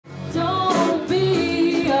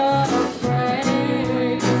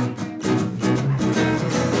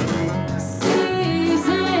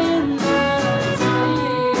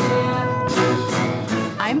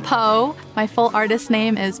My full artist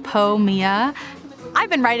name is Po Mia. I've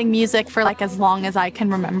been writing music for like as long as I can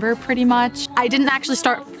remember, pretty much. I didn't actually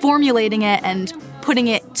start formulating it and putting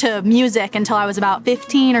it to music until I was about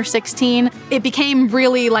 15 or 16. It became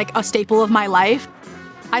really like a staple of my life.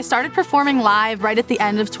 I started performing live right at the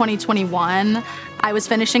end of 2021. I was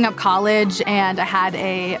finishing up college and I had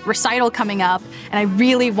a recital coming up and I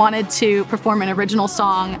really wanted to perform an original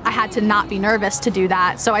song. I had to not be nervous to do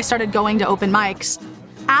that, so I started going to open mics.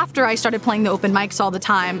 After I started playing the open mics all the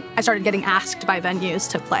time, I started getting asked by venues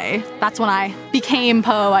to play. That's when I became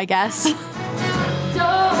Po, I guess.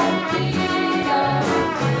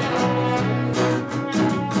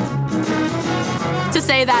 To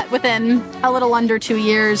say that within a little under 2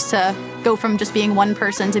 years to go from just being one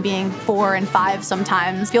person to being 4 and 5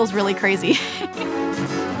 sometimes feels really crazy.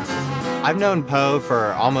 I've known Po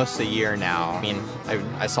for almost a year now. I mean,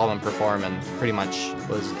 I saw them perform and pretty much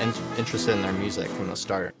was interested in their music from the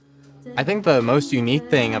start. I think the most unique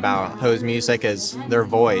thing about Po's music is their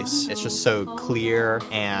voice. It's just so clear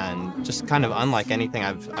and just kind of unlike anything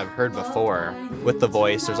I've heard before. With the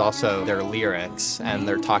voice, there's also their lyrics, and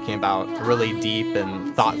they're talking about really deep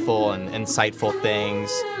and thoughtful and insightful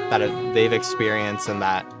things that they've experienced and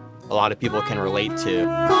that a lot of people can relate to.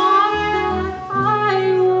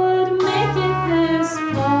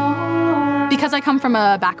 Because I come from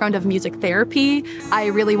a background of music therapy, I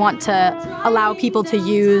really want to allow people to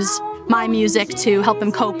use my music to help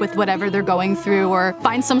them cope with whatever they're going through or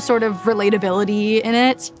find some sort of relatability in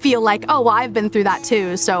it. Feel like, oh, well, I've been through that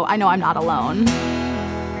too, so I know I'm not alone.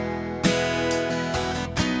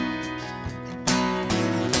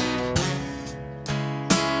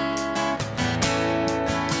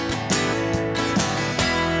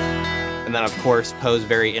 And then, of course, Po's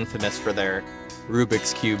very infamous for their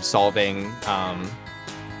Rubik's Cube solving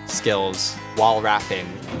skills while rapping.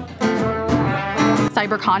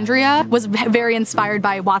 Cyberchondria was very inspired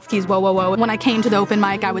by Watsky's Whoa Whoa Whoa. When I came to the open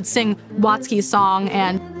mic, I would sing Watsky's song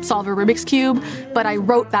and solve a Rubik's Cube, but I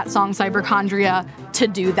wrote that song Cyberchondria to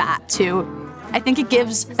do that too. I think it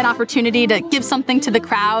gives an opportunity to give something to the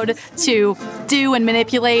crowd to do and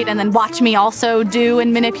manipulate, and then watch me also do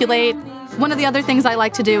and manipulate. One of the other things I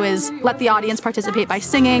like to do is let the audience participate by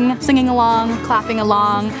singing along, clapping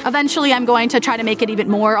along. Eventually I'm going to try to make it even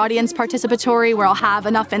more audience participatory, where I'll have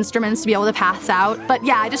enough instruments to be able to pass out. But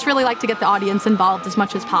yeah, I just really like to get the audience involved as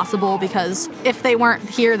much as possible, because if they weren't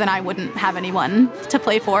here, then I wouldn't have anyone to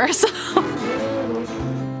play for. So.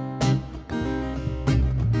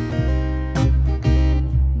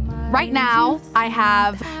 Right now, I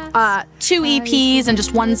have 2 EPs and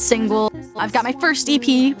just 1 single. I've got my first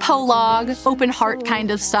EP, Prologue, open heart kind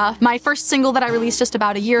of stuff. My first single that I released just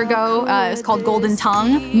about a year ago is called Golden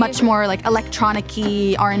Tongue, much more like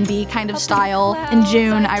electronic-y, R&B kind of style. In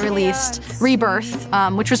June, I released Rebirth,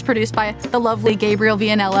 which was produced by the lovely Gabriel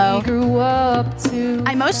Vianello.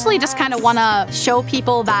 I mostly just kind of want to show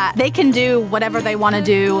people that they can do whatever they want to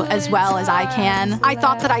do as well as I can. I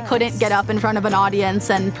thought that I couldn't get up in front of an audience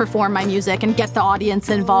and perform my music and get the audience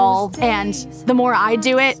involved, and the more I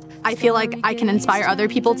do it, I feel like I can inspire other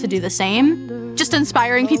people to do the same. Just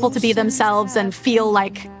inspiring people to be themselves and feel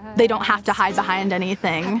like they don't have to hide behind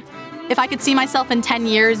anything. If I could see myself in 10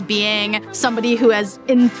 years being somebody who has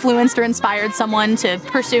influenced or inspired someone to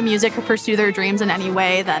pursue music or pursue their dreams in any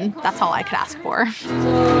way, then that's all I could ask for.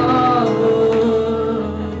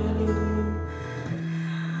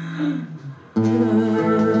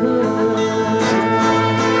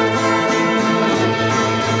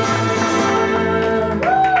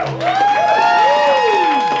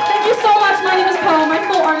 My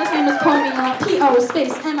full artist name is Po Mia, P-O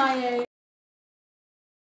space M-I-A.